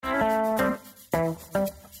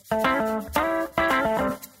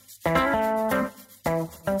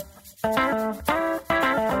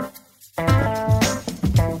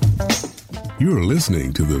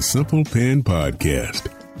listening to the Simple Pin Podcast,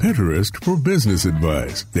 Pinterest for business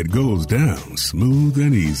advice that goes down smooth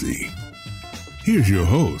and easy. Here's your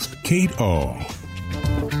host, Kate All.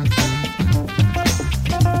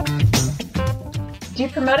 Do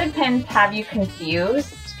promoted pins have you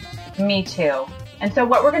confused? Me too. And so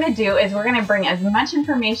what we're going to do is we're going to bring as much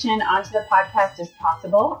information onto the podcast as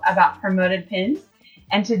possible about promoted pins.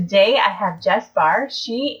 And today I have Jess Bahr.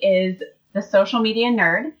 She is the social media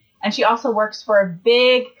nerd, and she also works for a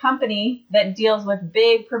big company that deals with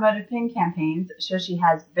big promoted pin campaigns. So she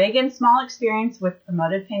has big and small experience with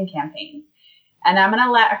promoted pin campaigns. And I'm going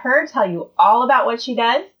to let her tell you all about what she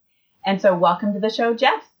does. And so welcome to the show,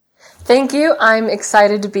 Jess. Thank you. I'm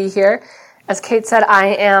excited to be here. As Kate said, I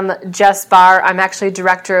am Jess Bahr. I'm actually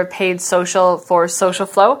Director of Paid Social for Social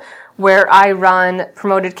Flow, where I run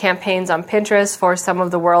promoted campaigns on Pinterest for some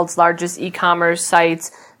of the world's largest e-commerce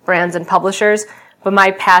sites, brands, and publishers. But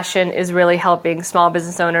my passion is really helping small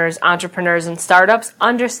business owners, entrepreneurs, and startups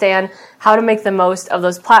understand how to make the most of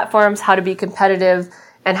those platforms, how to be competitive,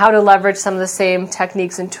 and how to leverage some of the same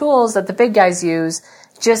techniques and tools that the big guys use,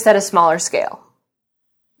 just at a smaller scale.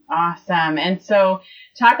 Awesome. And so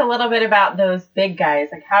talk a little bit about those big guys.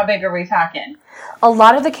 Like, how big are we talking? A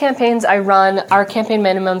lot of the campaigns I run, our campaign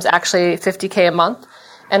minimum's actually $50K a month.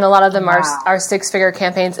 And a lot of them are six-figure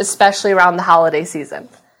campaigns, especially around the holiday season.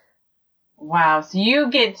 Wow. So you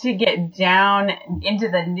get to get down into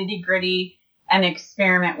the nitty-gritty and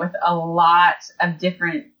experiment with a lot of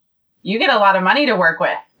different, you get a lot of money to work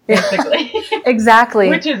with, basically. Exactly.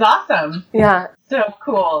 Which is awesome. Yeah. So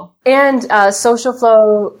cool. And Social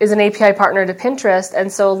Flow is an API partner to Pinterest,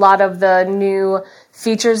 and so a lot of the new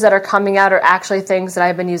features that are coming out are actually things that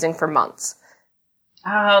I've been using for months.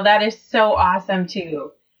 Oh, that is so awesome,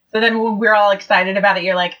 too. So then when we're all excited about it,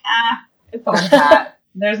 you're like, it's only that.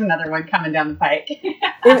 There's another one coming down the pike.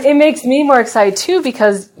 It makes me more excited, too,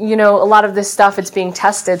 because, you know, a lot of this stuff, it's being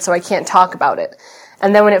tested, so I can't talk about it.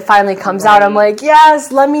 And then when it finally comes out, I'm like,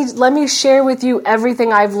 yes, let me share with you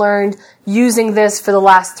everything I've learned using this for the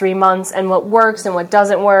last 3 months and what works and what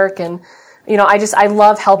doesn't work. And, you know, I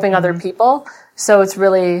love helping other people. So it's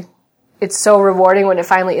so rewarding when it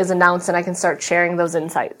finally is announced and I can start sharing those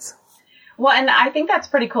insights. Well, and I think that's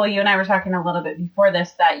pretty cool. You and I were talking a little bit before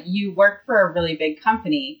this that you work for a really big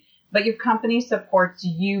company, but your company supports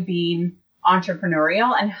you being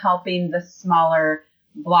entrepreneurial and helping the smaller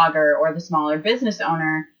blogger or the smaller business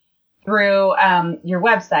owner through your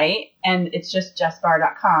website, and it's just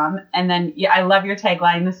jessbahr.com. And then I love your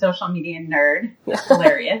tagline, the social media nerd. It's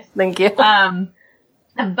hilarious. Thank you. But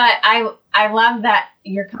I love that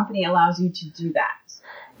your company allows you to do that.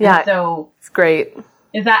 Yeah. And so it's great.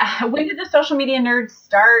 When did the social media nerd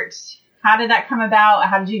start? How did that come about?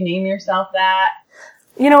 How did you name yourself that?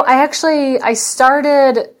 You know, I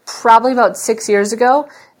started probably about 6 years ago.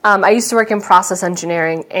 I used to work in process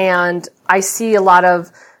engineering, and I see a lot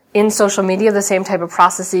of, in social media, the same type of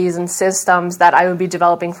processes and systems that I would be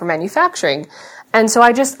developing for manufacturing. And so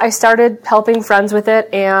I started helping friends with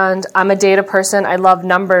it, and I'm a data person. I love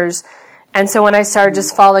numbers. And so when I started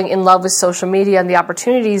just falling in love with social media and the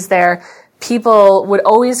opportunities there, people would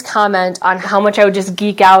always comment on how much I would just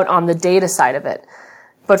geek out on the data side of it.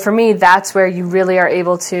 But for me, that's where you really are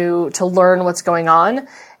able to learn what's going on.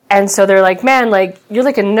 And so they're like, man, like, you're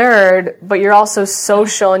like a nerd, but you're also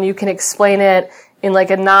social and you can explain it in like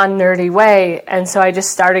a non-nerdy way. And so I just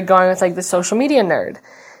started going with like the social media nerd.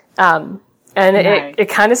 And nice. it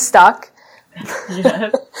kind of stuck.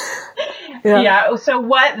 Yes. Yeah. So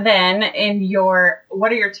what then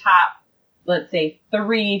what are your top, let's say,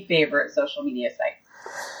 3 favorite social media sites?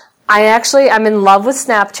 I'm in love with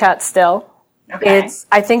Snapchat still. Okay.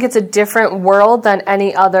 I think it's a different world than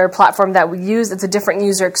any other platform that we use. It's a different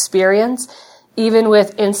user experience. Even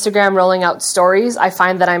with Instagram rolling out stories, I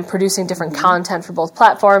find that I'm producing different content for both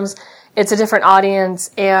platforms. It's a different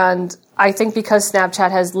audience. And I think because Snapchat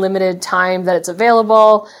has limited time that it's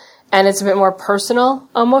available and it's a bit more personal,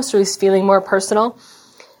 almost, or at least feeling more personal.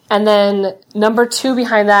 And then number 2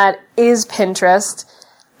 behind that is Pinterest.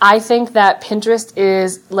 I think that Pinterest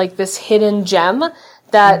is like this hidden gem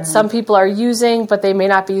that some people are using, but they may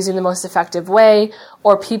not be using the most effective way,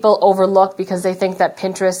 or people overlook because they think that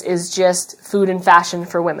Pinterest is just food and fashion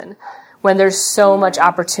for women, when there's so much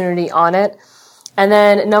opportunity on it. And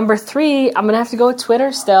then number 3, I'm going to have to go with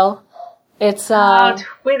Twitter still. It's,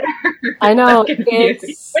 Twitter. I know. Which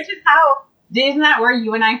is isn't that where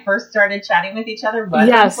you and I first started chatting with each other?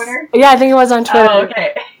 Yes. On Twitter? Yeah, I think it was on Twitter. Oh,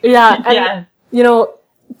 okay. Yeah. And, you know,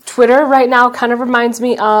 Twitter right now kind of reminds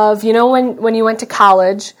me of, you know, when you went to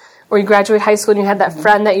college, or you graduate high school and you had that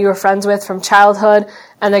friend that you were friends with from childhood,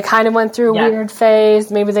 and they kind of went through a weird phase.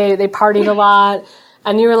 Maybe they partied a lot,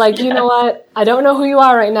 and you were like, you know what? I don't know who you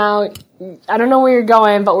are right now. I don't know where you're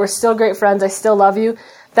going, but we're still great friends. I still love you.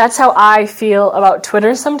 That's how I feel about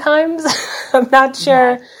Twitter sometimes. I'm not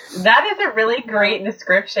sure. That is a really great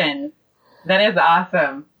description. That is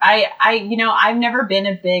awesome. I've never been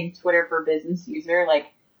a big Twitter for Business user. Like,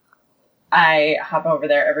 I hop over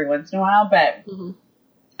there every once in a while, but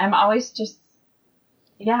I'm always just,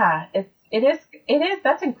 it is,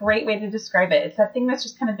 that's a great way to describe it. It's that thing that's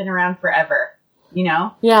just kind of been around forever, you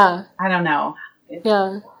know? Yeah. I don't know.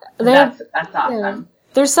 That's awesome. Yeah.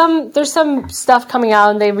 There's some stuff coming out,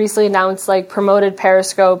 and they recently announced like promoted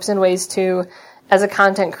periscopes and ways to, as a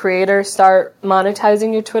content creator, start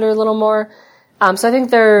monetizing your Twitter a little more. So I think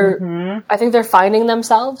they're finding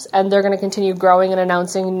themselves, and they're going to continue growing and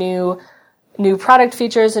announcing new product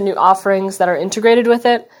features and new offerings that are integrated with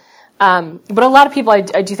it. But a lot of people I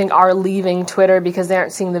do think are leaving Twitter because they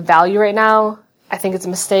aren't seeing the value right now. I think it's a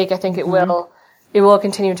mistake. I think it will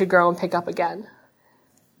continue to grow and pick up again.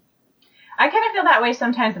 I kind of feel that way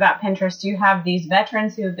sometimes about Pinterest. You have these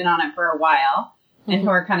veterans who have been on it for a while and who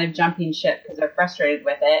are kind of jumping ship because they're frustrated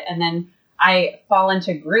with it. And then I fall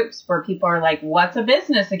into groups where people are like, what's a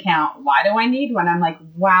business account? Why do I need one? I'm like,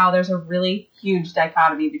 wow, there's a really huge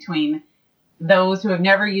dichotomy between those who have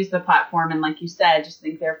never used the platform and, like you said, just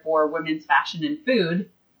think they're for women's fashion and food,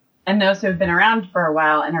 and those who have been around for a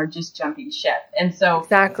while and are just jumping ship. And so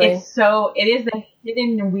it is a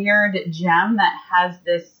hidden weird gem that has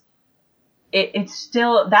this, it's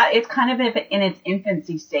still that it's kind of in its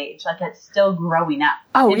infancy stage, like it's still growing up.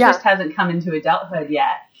 It just hasn't come into adulthood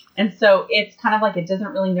yet. And so it's kind of like it doesn't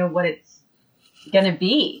really know what it's going to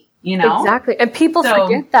be, you know? Exactly. And people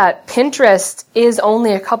forget that Pinterest is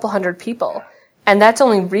only a couple hundred people. And that's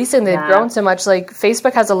only recent. They've grown so much. Like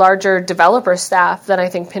Facebook has a larger developer staff than I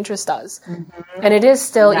think Pinterest does. And it is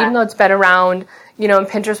still, even though it's been around, you know, and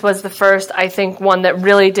Pinterest was the first, I think, one that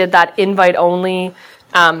really did that invite only.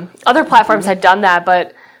 Other platforms had done that,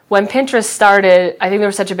 but when Pinterest started, I think there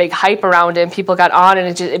was such a big hype around it, and people got on,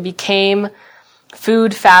 and it became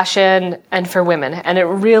food, fashion, and for women. And they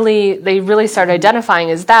really started identifying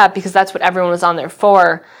as that because that's what everyone was on there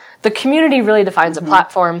for. The community really defines a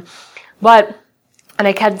platform. And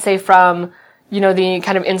I can say from, you know, the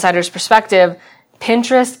kind of insider's perspective,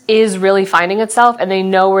 Pinterest is really finding itself, and they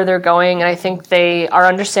know where they're going. And I think they are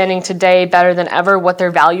understanding today better than ever what their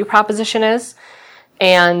value proposition is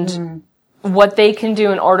and what they can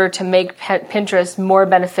do in order to make Pinterest more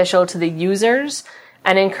beneficial to the users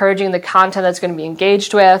and encouraging the content that's going to be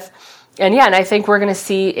engaged with. And I think we're going to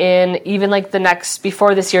see in even like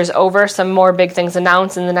before this year's over, some more big things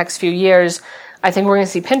announced in the next few years. I think we're going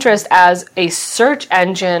to see Pinterest as a search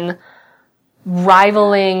engine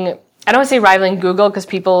rivaling, I don't want to say rivaling Google because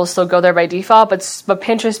people will still go there by default, but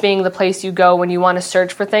Pinterest being the place you go when you want to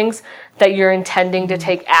search for things that you're intending to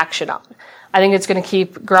take action on. I think it's going to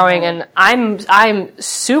keep growing, and I'm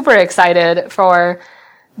super excited for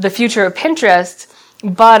the future of Pinterest,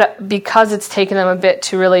 but because it's taken them a bit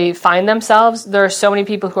to really find themselves, there are so many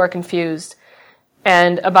people who are confused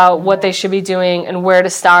and about what they should be doing and where to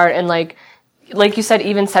start, and like you said,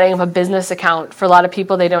 even setting up a business account. For a lot of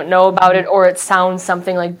people, they don't know about it, or it sounds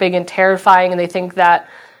something like big and terrifying, and they think that,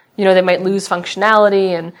 you know, they might lose functionality,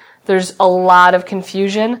 and there's a lot of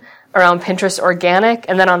confusion around Pinterest organic,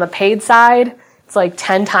 and then on the paid side, it's like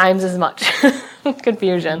 10 times as much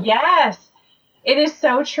confusion. Yes, it is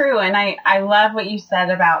so true. And I love what you said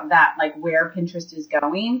about that, like where Pinterest is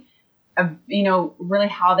going, you know, really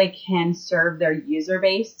how they can serve their user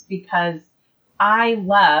base, because I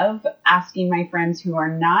love asking my friends who are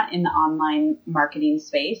not in the online marketing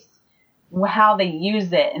space how they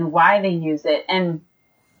use it and why they use it. And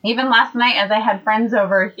even last night, as I had friends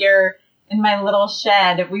over here in my little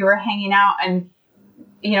shed, we were hanging out, and,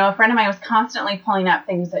 you know, a friend of mine was constantly pulling up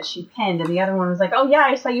things that she pinned, and the other one was like, oh yeah,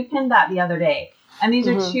 I saw you pinned that the other day. And these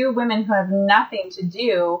are two women who have nothing to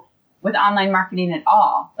do with online marketing at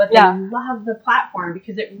all, but they love the platform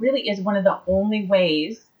because it really is one of the only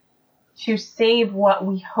ways to save what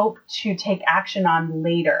we hope to take action on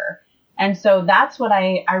later. And so that's what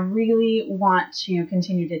I really want to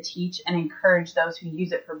continue to teach and encourage those who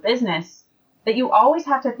use it for business, that you always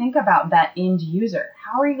have to think about that end user.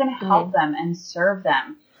 How are you going to help them and serve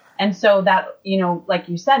them? And so that, you know, like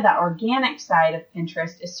you said, that organic side of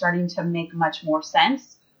Pinterest is starting to make much more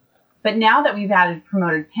sense. But now that we've added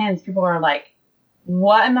promoted pins, people are like,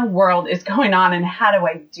 what in the world is going on, and how do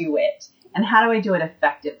I do it? And how do I do it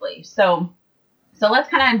effectively? So let's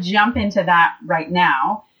kind of jump into that right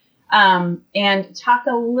now, and talk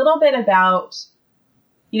a little bit about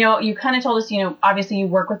You kind of told us, obviously you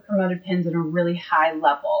work with promoted pins at a really high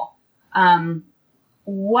level.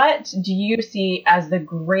 What do you see as the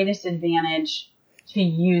greatest advantage to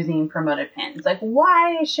using promoted pins? Like,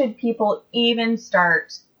 why should people even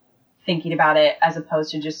start thinking about it as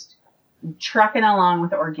opposed to just trucking along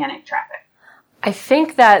with organic traffic? I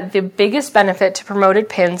think that the biggest benefit to promoted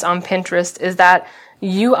pins on Pinterest is that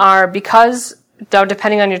you are, because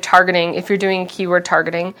depending on your targeting, if you're doing keyword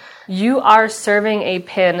targeting, you are serving a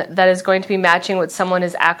pin that is going to be matching what someone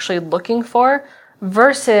is actually looking for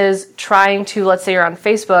versus trying to, let's say you're on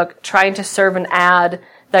Facebook, trying to serve an ad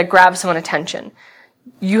that grabs someone's attention.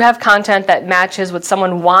 You have content that matches what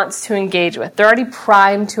someone wants to engage with. They're already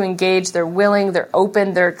primed to engage. They're willing. They're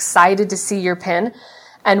open. They're excited to see your pin.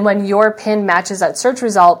 And when your pin matches that search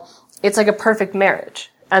result, it's like a perfect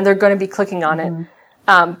marriage. And they're going to be clicking on it.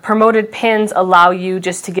 Promoted pins allow you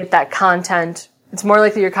just to get that content. It's more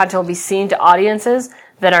likely your content will be seen to audiences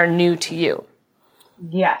that are new to you.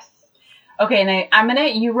 Yes. Okay,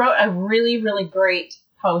 and you wrote a really, really great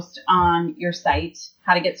post on your site,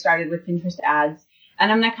 how to get started with Pinterest ads.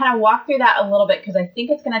 And I'm going to kind of walk through that a little bit because I think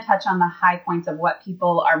it's going to touch on the high points of what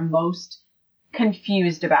people are most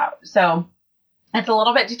confused about. So it's a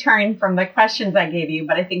little bit deterring from the questions I gave you,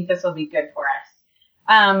 but I think this will be good for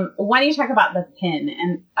us. When you talk about the pin,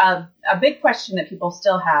 and a big question that people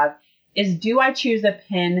still have is, do I choose a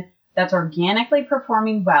pin that's organically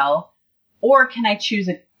performing well, or can I choose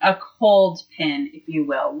a cold pin, if you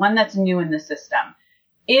will, one that's new in the system?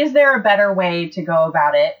 Is there a better way to go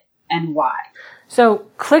about it, and why? So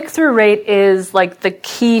click-through rate is like the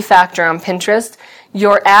key factor on Pinterest.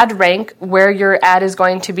 Your ad rank, where your ad is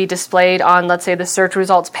going to be displayed on, let's say, the search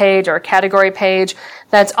results page or a category page,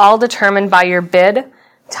 that's all determined by your bid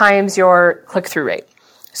times your click-through rate.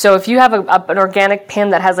 So if you have an organic pin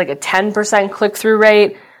that has like a 10% click-through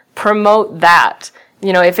rate, promote that.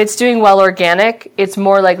 If it's doing well organic, it's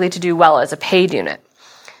more likely to do well as a paid unit.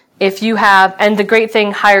 If you have, and the great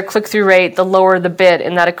thing, higher click-through rate, the lower the bid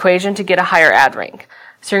in that equation to get a higher ad rank.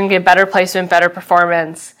 So you're going to get better placement, better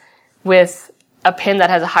performance with a pin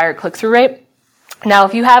that has a higher click-through rate. Now,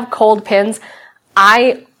 if you have cold pins,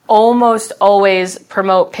 I almost always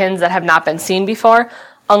promote pins that have not been seen before,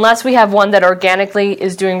 unless we have one that organically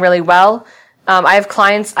is doing really well. I have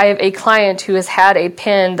a client who has had a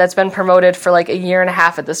pin that's been promoted for like a year and a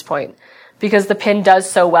half at this point, because the pin does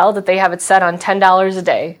so well that they have it set on $10 a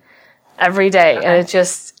day, every day, and it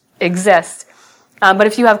just exists. But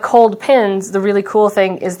if you have cold pins, the really cool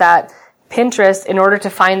thing is that Pinterest, in order to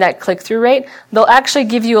find that click-through rate, they'll actually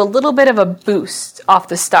give you a little bit of a boost off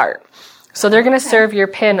the start. So they're going to serve your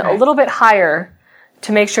pin a little bit higher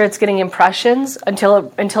to make sure it's getting impressions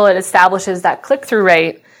until it establishes that click-through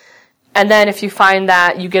rate. And then if you find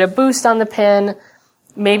that you get a boost on the pin,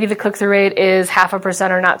 maybe the click-through rate is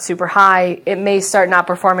 0.5% or not super high, it may start not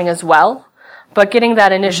performing as well. But getting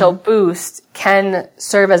that initial boost can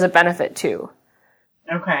serve as a benefit too.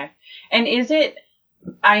 Okay. And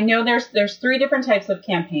I know there's 3 different types of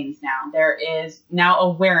campaigns now. There is now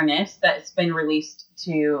awareness that's been released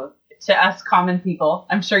to us common people.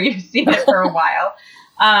 I'm sure you've seen it for a while.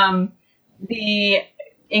 The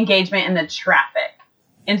engagement and the traffic.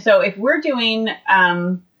 And so if we're doing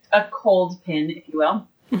a cold pin, if you will,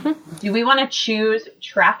 do we want to choose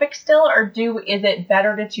traffic still, or is it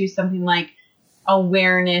better to choose something like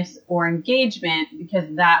awareness or engagement,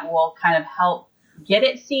 because that will kind of help get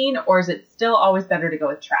it seen, or is it still always better to go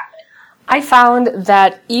with traffic? I found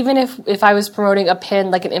that even if I was promoting a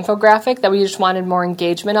pin like an infographic that we just wanted more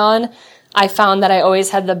engagement on, I found that I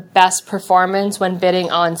always had the best performance when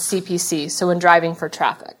bidding on CPC, so when driving for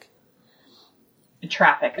traffic.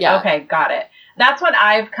 Traffic. Yeah. Okay, got it. That's what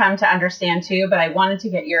I've come to understand too, but I wanted to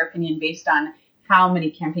get your opinion based on how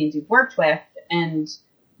many campaigns you've worked with and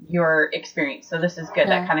your experience. So this is good.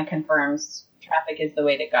 That kind of confirms traffic is the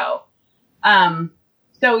way to go.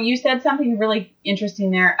 So you said something really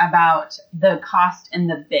interesting there about the cost and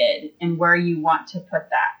the bid and where you want to put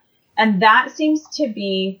that. And that seems to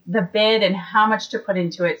be the bid and how much to put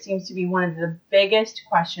into it seems to be one of the biggest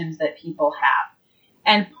questions that people have.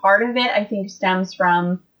 And part of it, I think, stems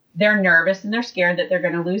from they're nervous and they're scared that they're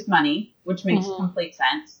going to lose money, which makes complete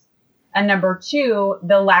sense. And number 2,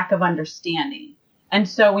 the lack of understanding. And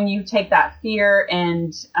so when you take that fear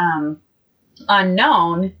and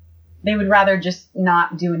unknown, they would rather just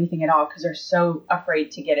not do anything at all because they're so afraid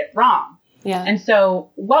to get it wrong. Yeah. And so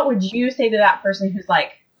what would you say to that person who's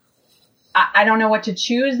like, I don't know what to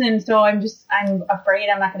choose, and so I'm afraid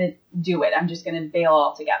I'm not going to do it. I'm just going to bail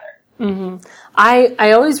altogether.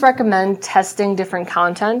 I always recommend testing different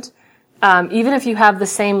content Even if you have the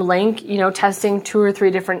same link, testing 2 or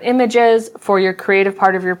 3 different images for your creative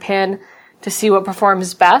part of your pin to see what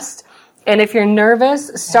performs best. And if you're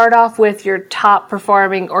nervous, start off with your top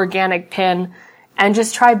performing organic pin and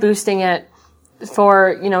just try boosting it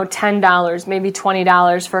for, $10, maybe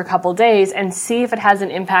 $20 for a couple days and see if it has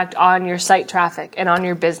an impact on your site traffic and on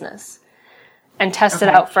your business. And test it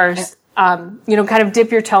out first. Kind of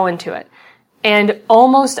dip your toe into it. And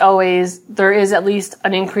almost always there is at least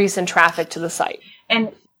an increase in traffic to the site.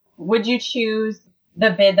 And would you choose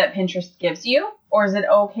the bid that Pinterest gives you, or is it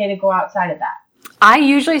okay to go outside of that? I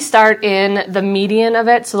usually start in the median of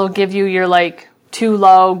it. So they'll give you your too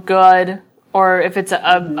low, good, or if it's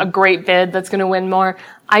a great bid that's going to win more.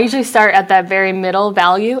 I usually start at that very middle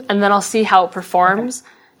value, and then I'll see how it performs.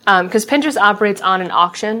 Because Pinterest operates on an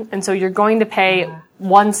auction, and so you're going to pay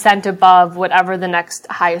 1 cent above whatever the next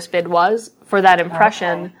highest bid was for that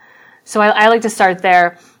impression. Okay. So I like to start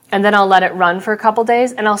there, and then I'll let it run for a couple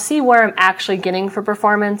days, and I'll see where I'm actually getting for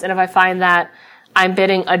performance. And if I find that I'm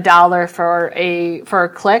bidding $1 for a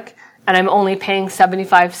click, and I'm only paying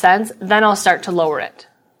 75 cents, then I'll start to lower it.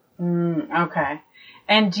 Okay.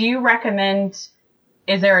 And do you recommend,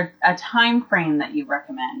 is there a time frame that you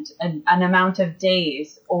recommend, an amount of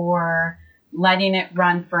days, or letting it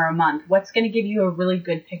run for a month? What's going to give you a really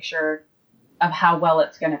good picture of how well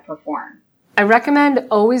it's going to perform? I recommend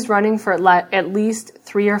always running for at least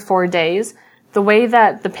 3 or 4 days. The way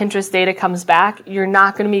that the Pinterest data comes back, you're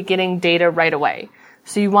not going to be getting data right away.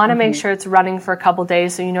 So you want to make sure it's running for a couple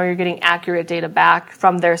days so you're getting accurate data back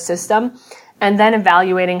from their system, and then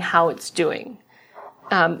evaluating how it's doing.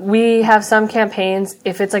 We have some campaigns,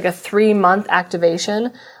 if it's a 3-month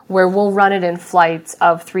activation, where we'll run it in flights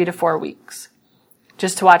of 3 to 4 weeks,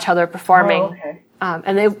 just to watch how they're performing. Oh, okay.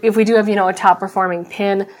 And if we do have, a top performing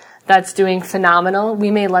pin that's doing phenomenal,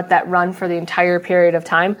 we may let that run for the entire period of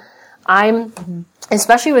time.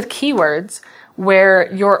 Especially with keywords,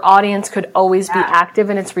 where your audience could always be active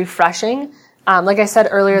and it's refreshing. Like I said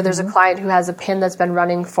earlier, there's a client who has a pin that's been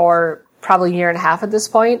running for probably 1.5 years at this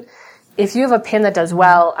point. If you have a pin that does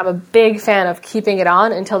well, I'm a big fan of keeping it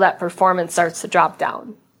on until that performance starts to drop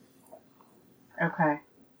down. Okay,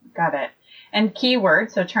 got it. And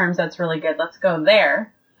keywords, so terms, that's really good. Let's go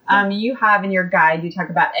there. You have in your guide, you talk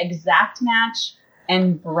about exact match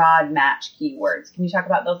and broad match keywords. Can you talk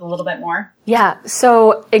about those a little bit more? Yeah,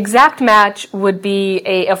 so exact match would be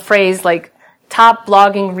a phrase like top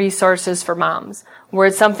blogging resources for moms, where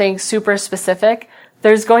it's something super specific.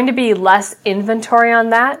 There's going to be less inventory on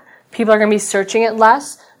that. People are going to be searching it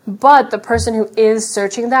less, but the person who is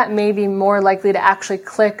searching that may be more likely to actually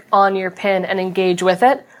click on your pin and engage with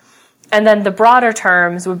it. And then the broader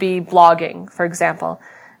terms would be blogging, for example.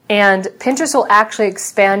 And Pinterest will actually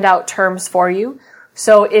expand out terms for you.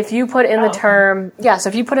 So if you put in the term,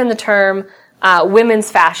 women's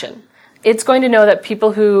fashion, it's going to know that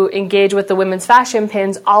people who engage with the women's fashion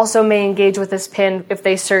pins also may engage with this pin if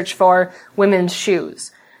they search for women's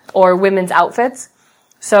shoes or women's outfits.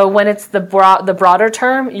 So when it's the broader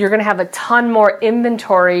term, you're going to have a ton more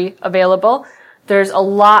inventory available. There's a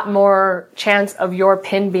lot more chance of your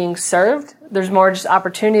pin being served. There's more just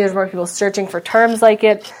opportunity. There's more people searching for terms like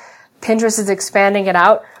it. Pinterest is expanding it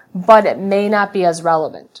out, but it may not be as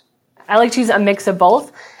relevant. I like to use a mix of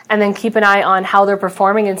both, and then keep an eye on how they're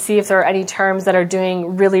performing and see if there are any terms that are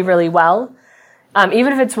doing really, really well.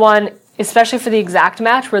 Even if it's one, especially for the exact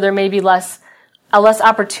match, where there may be less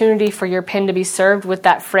opportunity for your pin to be served with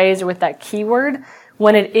that phrase or with that keyword.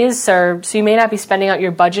 When it is served, so you may not be spending out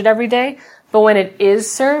your budget every day, but when it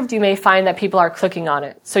is served, you may find that people are clicking on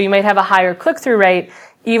it. So you might have a higher click-through rate,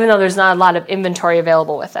 even though there's not a lot of inventory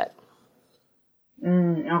available with it.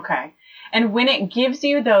 Okay. And when it gives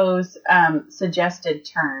you those suggested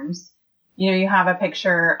terms, you have a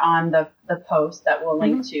picture on the post that we'll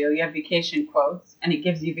link to. You have vacation quotes, and it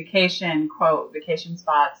gives you vacation quote, vacation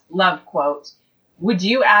spots, love quote. Would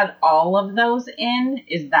you add all of those in?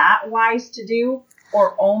 Is that wise to do?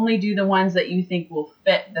 Or only do the ones that you think will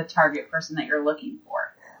fit the target person that you're looking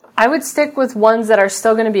for? I would stick with ones that are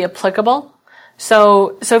still going to be applicable.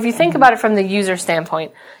 So if you think about it from the user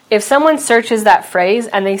standpoint, if someone searches that phrase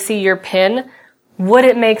and they see your pin, would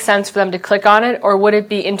it make sense for them to click on it, or would it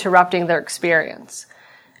be interrupting their experience?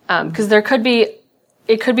 Because it could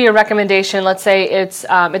be a recommendation. Let's say it's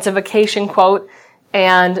a vacation quote,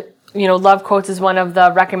 and love quotes is one of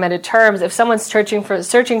the recommended terms. If someone's searching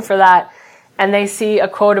for that, and they see a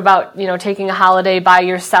quote about taking a holiday by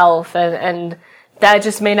yourself, and that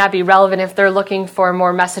just may not be relevant if they're looking for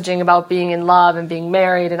more messaging about being in love and being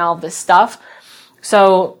married and all of this stuff.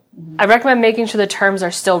 So I recommend making sure the terms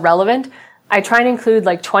are still relevant. I try and include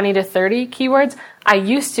like 20 to 30 keywords. I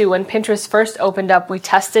used to, when Pinterest first opened up, we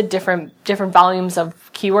tested different volumes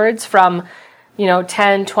of keywords from,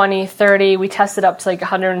 10, 20, 30. We tested up to like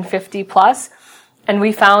 150 plus. And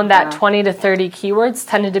we found that 20 to 30 keywords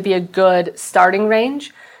tended to be a good starting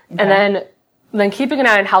range. Okay. And then keeping an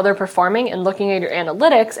eye on how they're performing and looking at your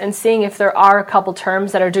analytics and seeing if there are a couple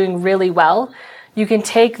terms that are doing really well. You can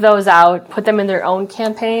take those out, put them in their own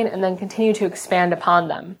campaign, and then continue to expand upon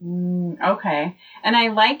them. Okay. And I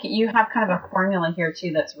like you have kind of a formula here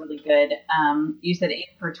too that's really good. You said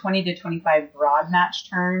for 20 to 25 broad match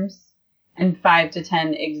terms and 5 to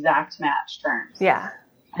 10 exact match terms. Yeah.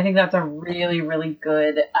 I think that's a really, really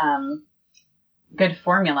good good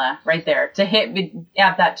formula right there to hit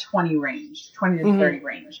at that 20 range, 20 to 30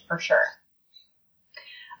 range for sure.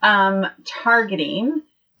 Targeting.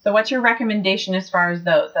 So what's your recommendation as far as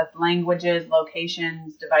those? That's languages,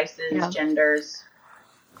 locations, devices, genders.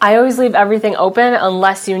 I always leave everything open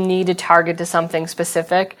unless you need to target to something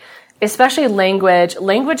specific, especially language.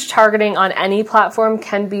 Language targeting on any platform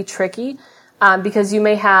can be tricky because you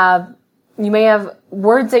may have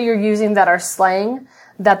words that you're using that are slang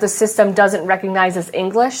that the system doesn't recognize as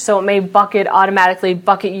English, so it may automatically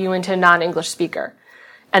bucket you into a non-English speaker.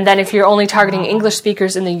 And then if you're only targeting English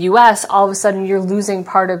speakers in the US, all of a sudden you're losing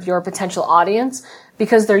part of your potential audience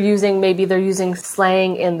because they're using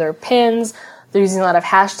slang in their pins, they're using a lot of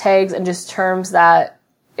hashtags and just terms that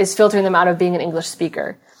is filtering them out of being an English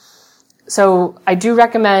speaker. So I do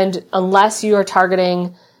recommend, unless you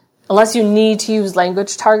need to use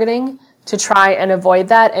language targeting, to try and avoid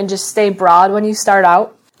that and just stay broad when you start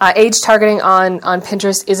out. Age targeting on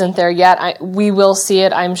Pinterest isn't there yet. We will see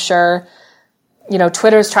it, I'm sure.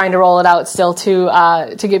 Twitter's trying to roll it out still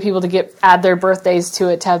to get people to add their birthdays to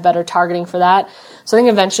it to have better targeting for that. So I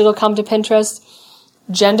think eventually it'll come to Pinterest.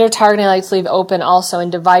 Gender targeting I like to leave open also,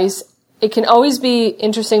 and device. It can always be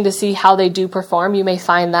interesting to see how they do perform. You may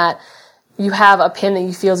find that you have a pin that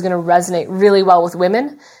you feel is going to resonate really well with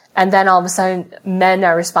women, and then all of a sudden men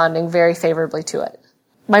are responding very favorably to it.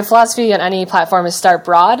 My philosophy on any platform is start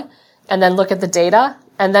broad and then look at the data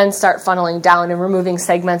and then start funneling down and removing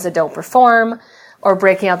segments that don't perform or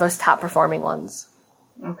breaking out those top performing ones.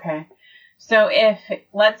 Okay. So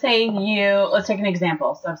let's take an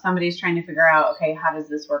example. So if somebody's trying to figure out, okay, how does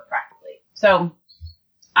this work practically? So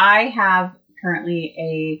I have currently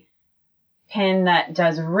a pin that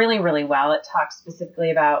does really, really well. It talks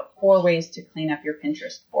specifically about 4 ways to clean up your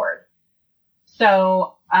Pinterest board.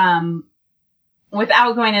 So,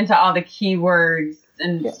 without going into all the keywords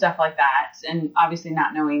and stuff like that, and obviously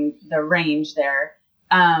not knowing the range there,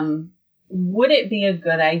 would it be a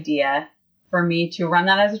good idea for me to run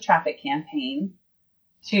that as a traffic campaign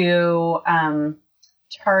to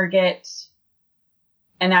target?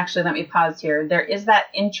 And actually, let me pause here. There is that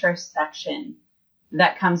interest section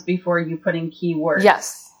that comes before you put in keywords.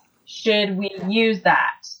 Yes. Should we use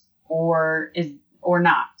that or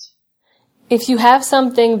not? If you have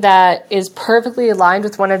something that is perfectly aligned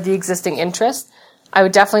with one of the existing interests, I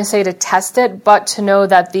would definitely say to test it, but to know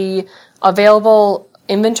that the available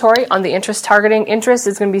inventory on the interest targeting interest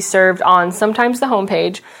is going to be served on sometimes the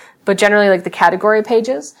homepage, but generally like the category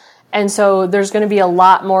pages. And so there's going to be a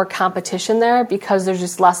lot more competition there because there's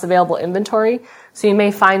just less available inventory. So you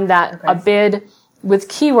may find that a bid with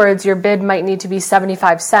keywords, your bid might need to be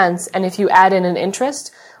 75 cents. And if you add in an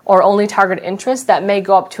interest or only target interest, that may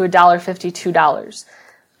go up to $1.50, $2.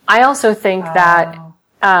 I also think that,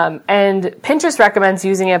 and Pinterest recommends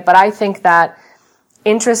using it, but I think that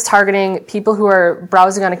interest targeting people who are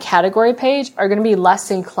browsing on a category page are going to be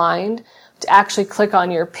less inclined to actually click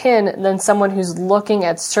on your pin than someone who's looking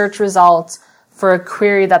at search results for a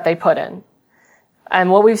query that they put in.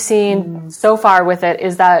 And what we've seen so far with it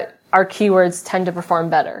is that our keywords tend to perform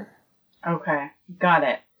better. Okay, got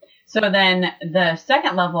it. So then the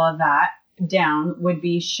second level of that down would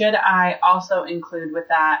be, should I also include with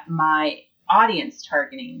that my audience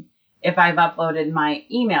targeting if I've uploaded my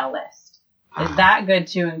email list? Is that good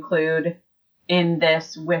to include in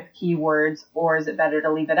this with keywords, or is it better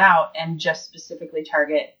to leave it out and just specifically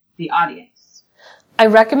target the audience? I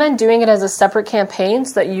recommend doing it as a separate campaign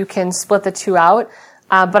so that you can split the two out.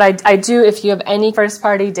 But I do, if you have any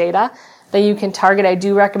first-party data that you can target, I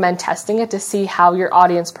do recommend testing it to see how your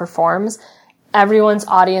audience performs. Everyone's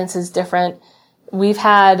audience is different.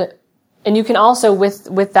 And you can also,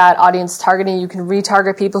 with that audience targeting, you can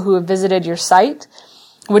retarget people who have visited your site,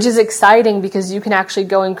 which is exciting because you can actually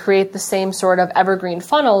go and create the same sort of evergreen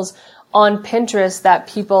funnels on Pinterest that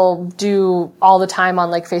people do all the time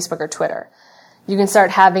on like Facebook or Twitter. You can start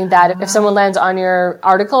having that. If someone lands on your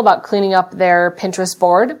article about cleaning up their Pinterest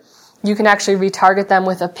board, you can actually retarget them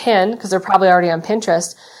with a pin, because they're probably already on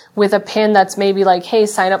Pinterest, with a pin that's maybe like, hey,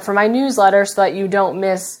 sign up for my newsletter so that you don't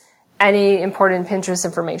miss any important Pinterest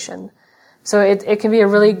information. So it can be a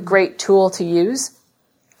really great tool to use.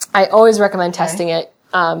 I always recommend testing it.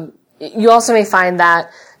 You also may find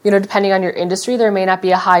that, depending on your industry, there may not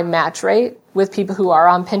be a high match rate with people who are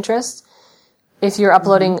on Pinterest. If you're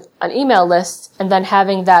uploading an email list and then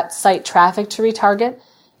having that site traffic to retarget,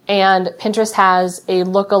 and Pinterest has a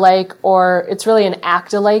lookalike, or it's really an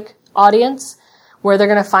act-alike audience, where they're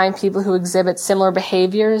going to find people who exhibit similar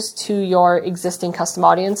behaviors to your existing custom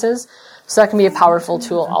audiences. So that can be a powerful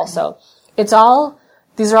tool also. These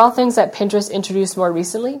are all things that Pinterest introduced more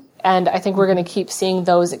recently, and I think we're going to keep seeing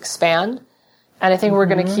those expand. And I think we're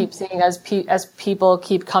going to keep seeing as people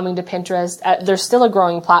keep coming to Pinterest. They're still a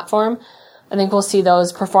growing platform. I think we'll see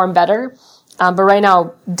those perform better. But right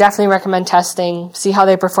now, definitely recommend testing, see how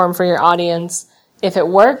they perform for your audience. If it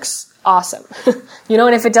works, awesome.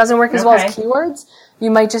 And if it doesn't work as well as keywords,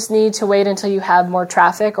 you might just need to wait until you have more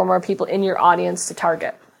traffic or more people in your audience to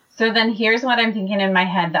target. So then here's what I'm thinking in my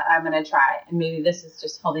head that I'm going to try. And maybe this is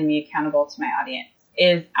just holding me accountable to my audience.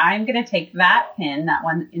 Is I'm going to take that pin, that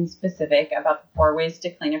one in specific about the 4 ways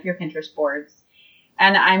to clean up your Pinterest boards,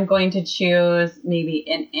 and I'm going to choose maybe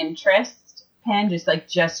an interest pin,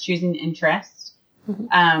 just choosing interest.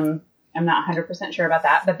 I'm not 100% sure about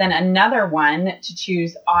that, but then another one to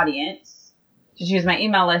choose audience, to choose my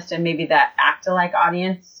email list and maybe that act-alike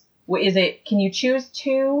audience. Can you choose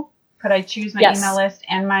 2? Could I choose my email list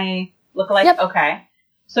and my lookalike? Yep. Okay.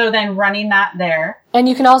 So then running that there. And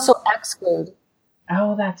you can also exclude.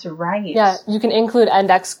 Oh, that's right. Yeah, you can include and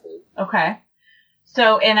exclude. Okay.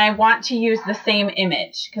 So, and I want to use the same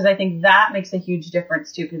image because I think that makes a huge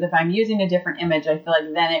difference too. Because if I'm using a different image, I feel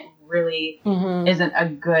like then it really isn't a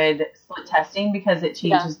good split testing because it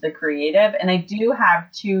changes the creative. And I do have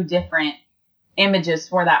 2 different images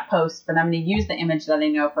for that post, but I'm going to use the image that I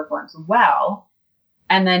know performs well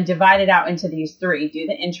and then divide it out into these 3. Do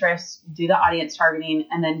the interest, do the audience targeting,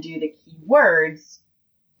 and then do the keywords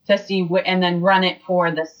to see and then run it for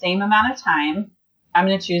the same amount of time. I'm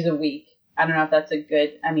going to choose a week. I don't know if that's a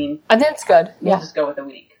good, I think it's good. We'll just go with a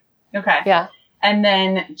week. Okay. Yeah. And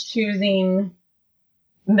then choosing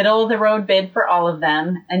middle of the road bid for all of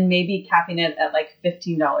them and maybe capping it at like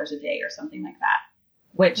 $15 a day or something like that,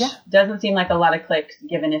 which doesn't seem like a lot of clicks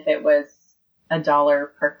given if it was $1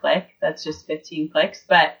 per click. That's just 15 clicks,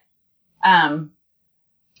 but,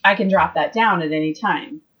 I can drop that down at any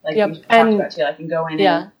time. Like we talked about too, I can go in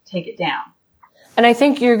and take it down. And I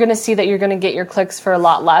think you're going to see that you're going to get your clicks for a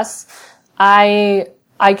lot less. I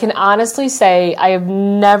can honestly say I have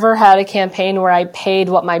never had a campaign where I paid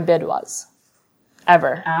what my bid was.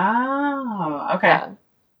 Ever. Oh, okay. Yeah.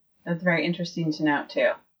 That's very interesting to note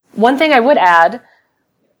too. One thing I would add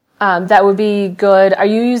that would be good, are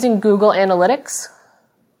you using Google Analytics?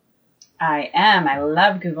 I am. I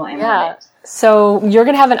love Google Analytics. Yeah. So you're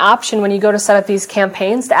going to have an option when you go to set up these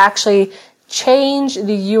campaigns to actually change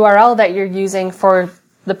the URL that you're using for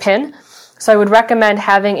the pin. So I would recommend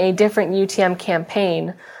having a different UTM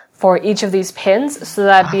campaign for each of these pins so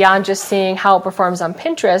that beyond just seeing how it performs on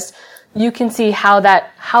Pinterest, you can see how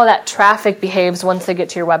that traffic behaves once they get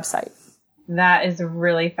to your website. That is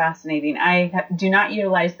really fascinating. I do not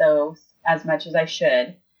utilize those as much as I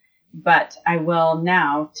should, but I will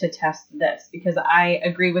now to test this because I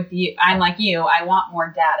agree with you. I'm like you. I want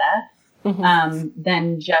more data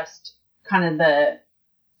than just kind of the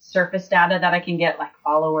surface data that I can get, like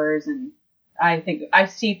followers. And I think I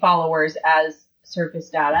see followers as surface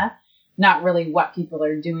data, not really what people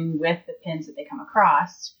are doing with the pins that they come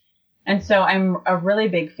across. And so I'm a really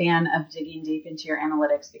big fan of digging deep into your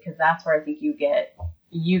analytics because that's where I think you get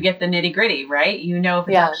the nitty gritty, right? You know if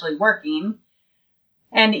it's actually working.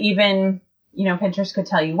 And even, Pinterest could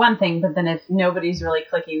tell you one thing, but then if nobody's really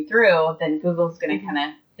clicking through, then Google's going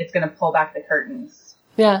to it's going to pull back the curtains.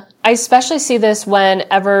 Yeah. I especially see this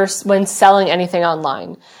when selling anything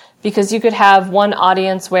online, because you could have one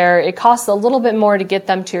audience where it costs a little bit more to get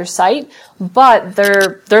them to your site, but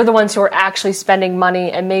they're the ones who are actually spending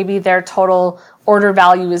money and maybe their total order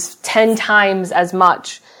value is 10 times as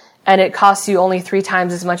much and it costs you only 3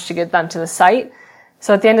 times as much to get them to the site.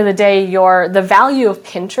 So at the end of the day, the value of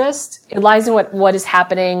Pinterest, it lies in what is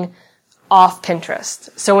happening off Pinterest.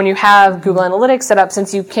 So when you have Google Analytics set up,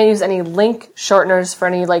 since you can't use any link shorteners for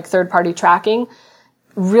any like third-party tracking,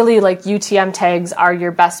 really like UTM tags are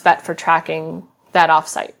your best bet for tracking that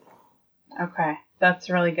offsite. Okay. That's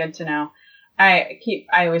really good to know. I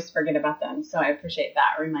always forget about them. So I appreciate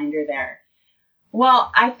that reminder there.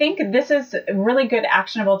 Well, I think this is really good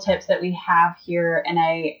actionable tips that we have here. And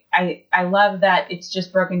I love that it's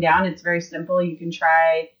just broken down. It's very simple. You can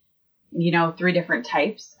try, 3 different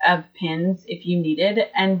types of pins if you needed,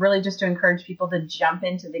 and really just to encourage people to jump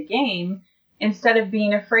into the game instead of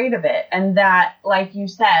being afraid of it. And that, like you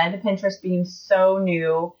said, Pinterest being so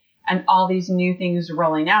new and all these new things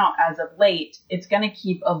rolling out as of late, it's going to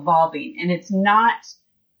keep evolving. And it's not,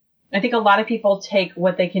 I think a lot of people take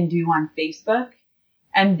what they can do on Facebook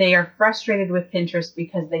and they are frustrated with Pinterest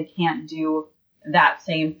because they can't do that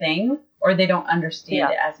same thing, or they don't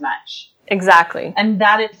understand it as much. Exactly. And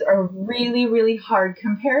that is a really, really hard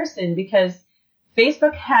comparison because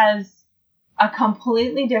Facebook has a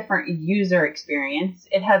completely different user experience.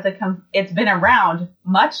 It's been around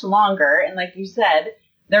much longer. And like you said,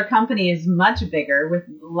 their company is much bigger with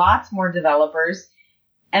lots more developers,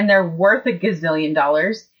 and they're worth a gazillion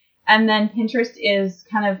dollars. And then Pinterest is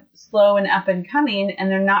kind of slow and up and coming, and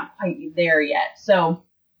they're not quite there yet. So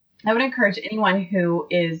I would encourage anyone who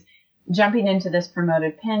is jumping into this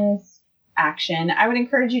promoted pins action, I would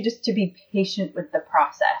encourage you just to be patient with the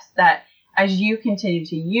process, that as you continue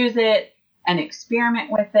to use it and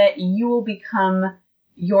experiment with it, you will become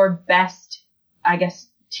your best,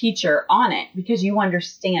 teacher on it because you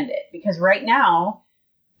understand it. Because right now,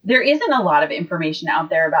 there isn't a lot of information out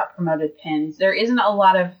there about promoted pins. There isn't a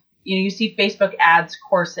lot of, you see Facebook ads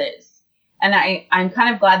courses. And I'm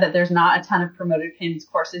kind of glad that there's not a ton of promoted pins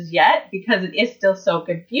courses yet because it is still so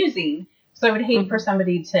confusing. So I would hate for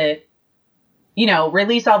somebody to,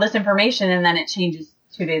 release all this information and then it changes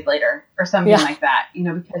 2 days later or something like that,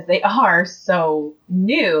 because they are so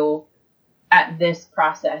new at this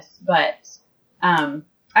process. But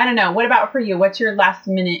I don't know. What about for you? What's your last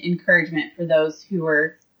minute encouragement for those who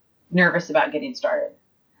are nervous about getting started?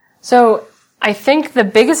 So I think the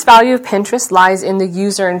biggest value of Pinterest lies in the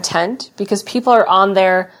user intent, because people are on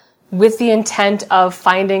there with the intent of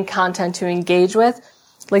finding content to engage with.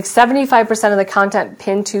 Like 75% of the content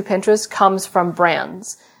pinned to Pinterest comes from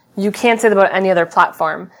brands. You can't say that about any other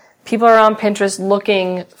platform. People are on Pinterest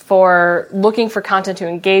looking for content to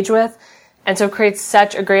engage with. And so it creates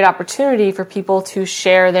such a great opportunity for people to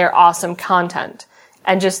share their awesome content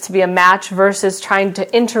and just to be a match versus trying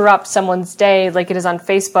to interrupt someone's day like it is on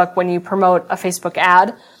Facebook when you promote a Facebook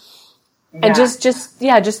ad. Yeah. And just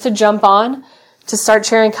to jump on, to start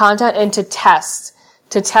sharing content and to test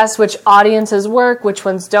which audiences work, which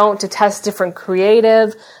ones don't, to test different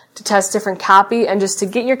creative, to test different copy, and just to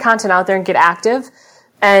get your content out there and get active.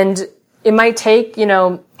 And it might take,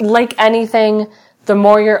 like anything, the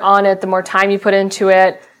more you're on it, the more time you put into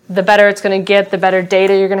it, the better it's going to get, the better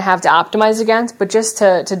data you're going to have to optimize against. But just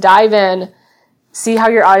to dive in, see how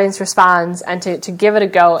your audience responds, and to give it a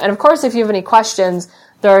go. And of course, if you have any questions,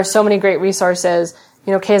 there are so many great resources.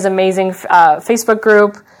 Kay's amazing Facebook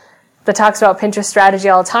group that talks about Pinterest strategy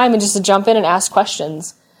all the time, and just to jump in and ask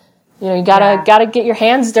questions. You gotta get your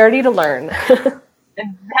hands dirty to learn.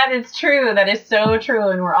 That is true. That is so true.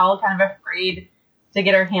 And we're all kind of afraid to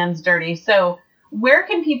get our hands dirty. So where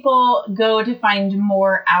can people go to find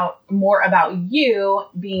more about you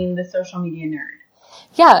being the social media nerd?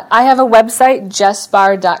 Yeah, I have a website,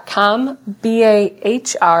 jessbahr.com,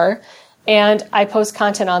 BAHR, and I post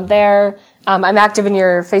content on there. I'm active in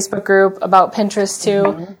your Facebook group about Pinterest too.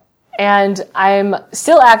 Mm-hmm. And I'm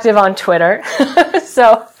still active on Twitter.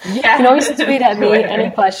 So you can always tweet at me any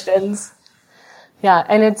questions. Yeah,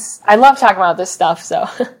 and I love talking about this stuff, so.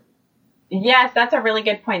 Yes, that's a really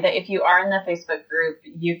good point, that if you are in the Facebook group,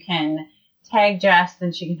 you can tag Jess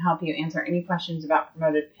and she can help you answer any questions about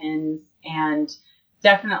promoted pins. And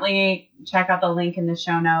definitely check out the link in the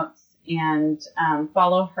show notes and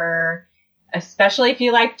follow her, especially if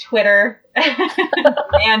you like Twitter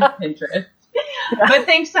and Pinterest. But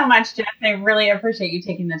thanks so much, Jess. I really appreciate you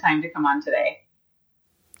taking the time to come on today.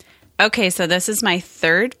 Okay, so this is my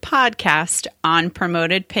third podcast on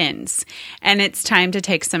promoted pins, and it's time to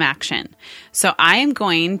take some action. So I am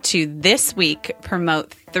going to this week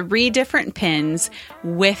promote 3 different pins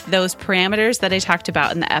with those parameters that I talked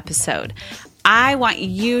about in the episode. I want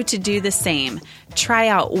you to do the same. Try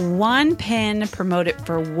out one pin, promote it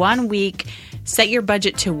for 1 week, set your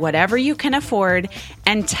budget to whatever you can afford,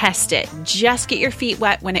 and test it. Just get your feet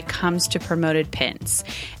wet when it comes to promoted pins.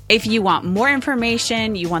 If you want more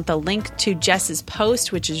information, you want the link to Jess's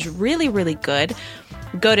post, which is really, really good,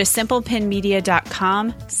 go to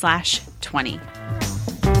simplepinmedia.com/20.